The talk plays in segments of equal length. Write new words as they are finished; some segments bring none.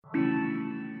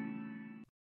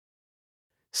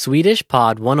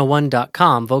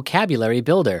SwedishPod101.com Vocabulary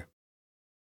Builder.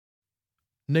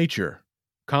 Nature,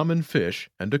 common fish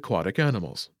and aquatic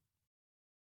animals.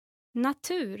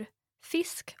 Natur,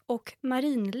 fisk och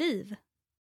marinliv.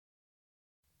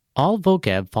 All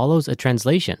vocab follows a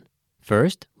translation.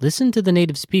 First, listen to the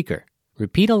native speaker.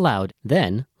 Repeat aloud,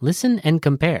 then listen and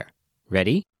compare.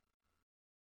 Ready?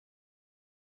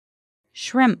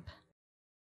 Shrimp,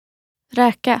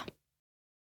 Räka.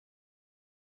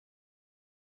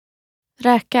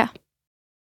 Räka.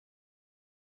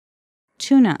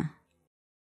 tuna,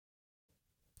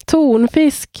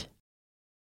 Tonfisk.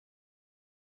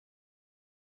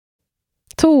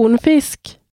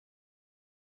 Tonfisk.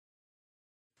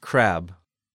 Crab,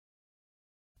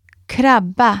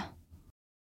 krabba,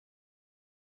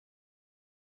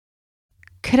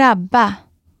 krabba,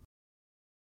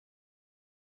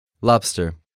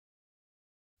 lobster,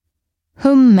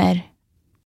 hummer,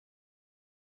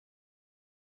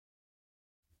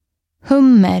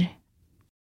 hummer,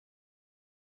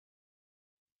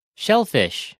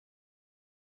 Shellfish.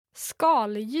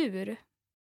 Skaldjur.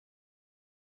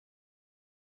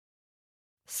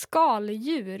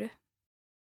 Skaldjur.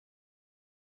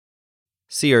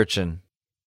 sea urchin,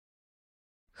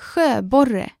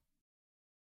 sjöborre,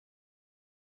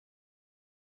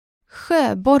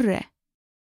 sjöborre,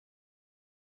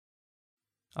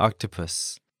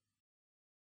 octopus,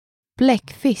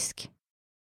 bläckfisk,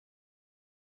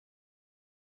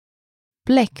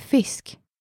 bläckfisk,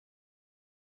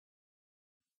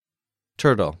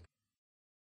 turtle,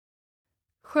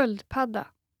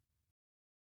 Sköldpadda.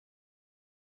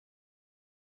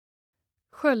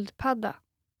 Sköldpadda.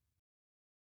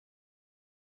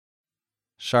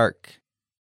 shark,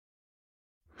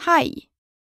 haj,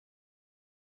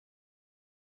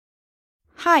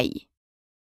 haj,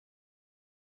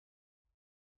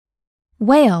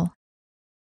 whale,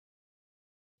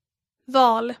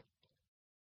 Val.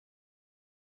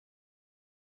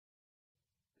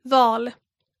 Val.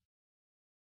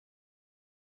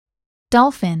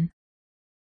 dolphin,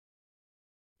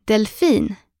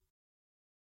 delfin,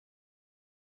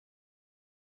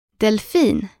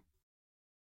 delfin,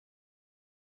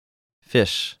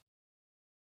 fish,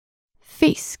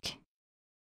 fisk,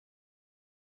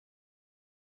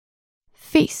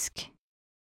 fisk,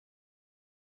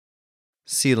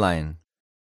 sea lion,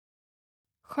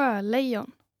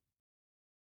 Sjölejon.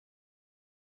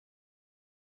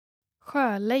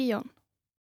 Sjölejon.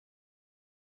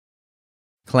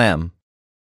 clam,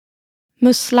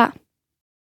 Mussla.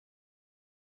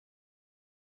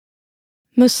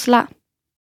 Mussla.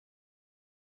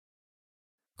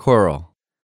 coral,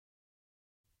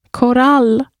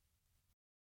 Korall.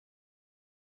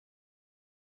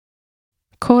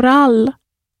 Korall.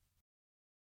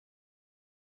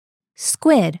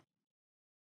 squid,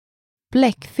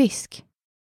 bläckfisk,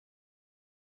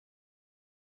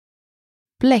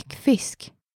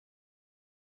 bläckfisk,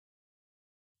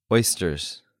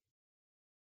 oysters,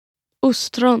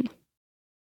 Ostron.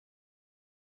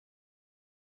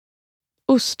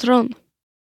 Ostron.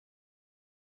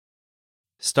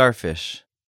 starfish,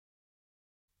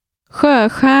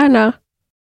 Sjöstjärna.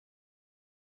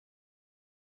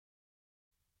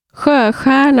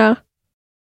 Sjöstjärna.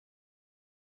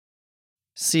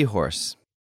 seahorse,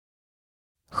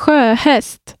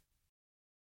 Sjöhäst.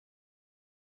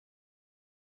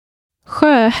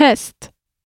 Sjöhäst.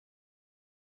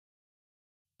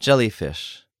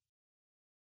 jellyfish,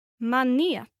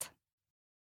 Manet.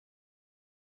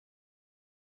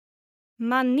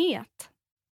 Manet.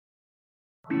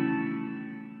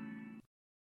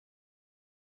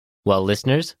 Well,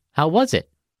 listeners, how was it?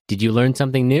 Did you learn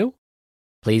something new?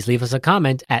 Please leave us a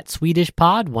comment at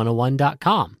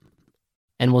SwedishPod101.com.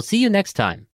 And we'll see you next time.